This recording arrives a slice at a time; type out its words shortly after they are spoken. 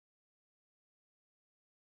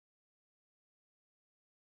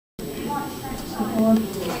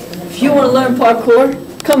If you want to learn parkour,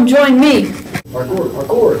 come join me.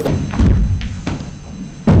 Parkour.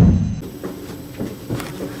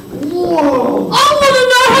 Whoa! I want to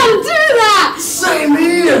know how to do that! Same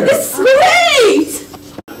here! It's sweet!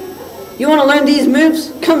 You want to learn these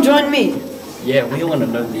moves? Come join me. Yeah, we want to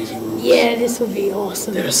learn these moves. Yeah, this will be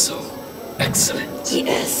awesome. They're so excellent.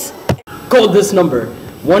 Yes. Call this number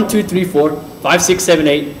 1234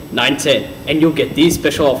 5678 910 and you'll get these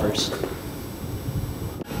special offers.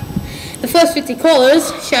 The first 50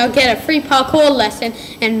 callers shall get a free parkour lesson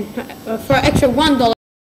and for an extra $1.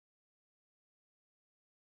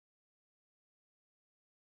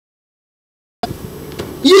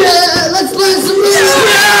 Yeah! Let's learn some moves!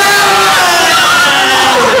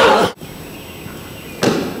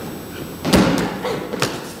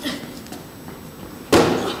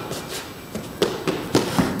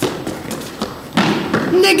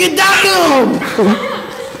 Nigga down!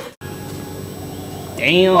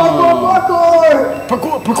 Damn.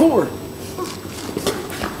 Parkour!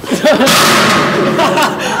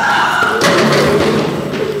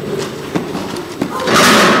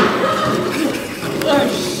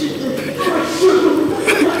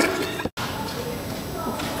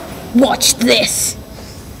 Watch this.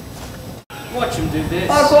 Watch him do this.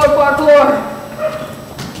 Parkour.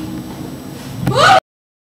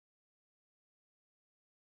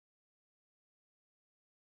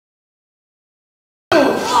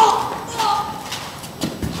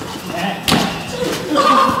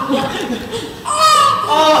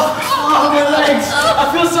 Oh, my legs!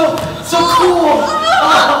 I feel so cool!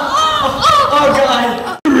 Oh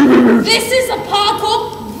God! This is a parkour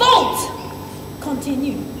vault.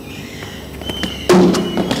 Continue.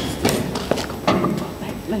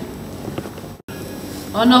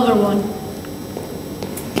 Another one.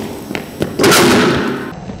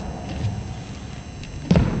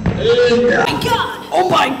 Oh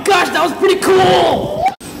my gosh, that was pretty cool!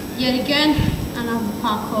 Yet again, another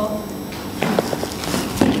parkour.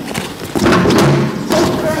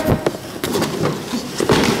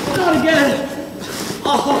 Not again!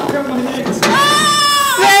 Oh, grab my legs!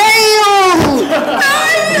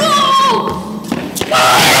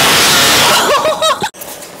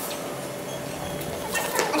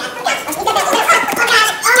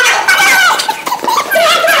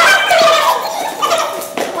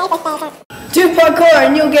 Do parkour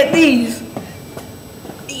and you'll get these.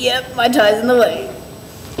 Yep, my tie's in the way.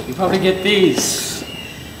 You probably get these.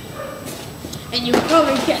 And you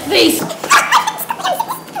probably get these.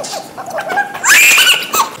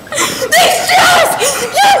 These shoes!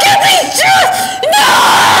 You get these shoes! No!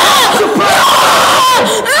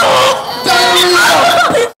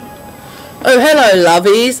 Oh, hello,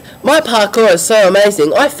 lovies. My parkour is so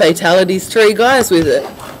amazing, I fatalities 3 guys with it.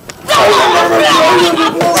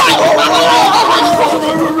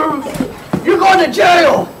 You're going to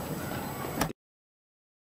jail!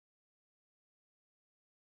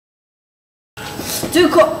 Do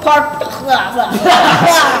park.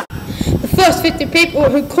 The first 50 people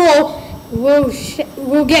who call will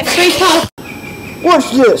get free parkour.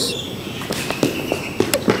 What's this?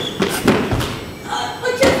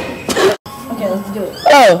 Okay, let's do it.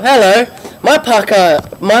 Oh, hello. My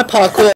parkour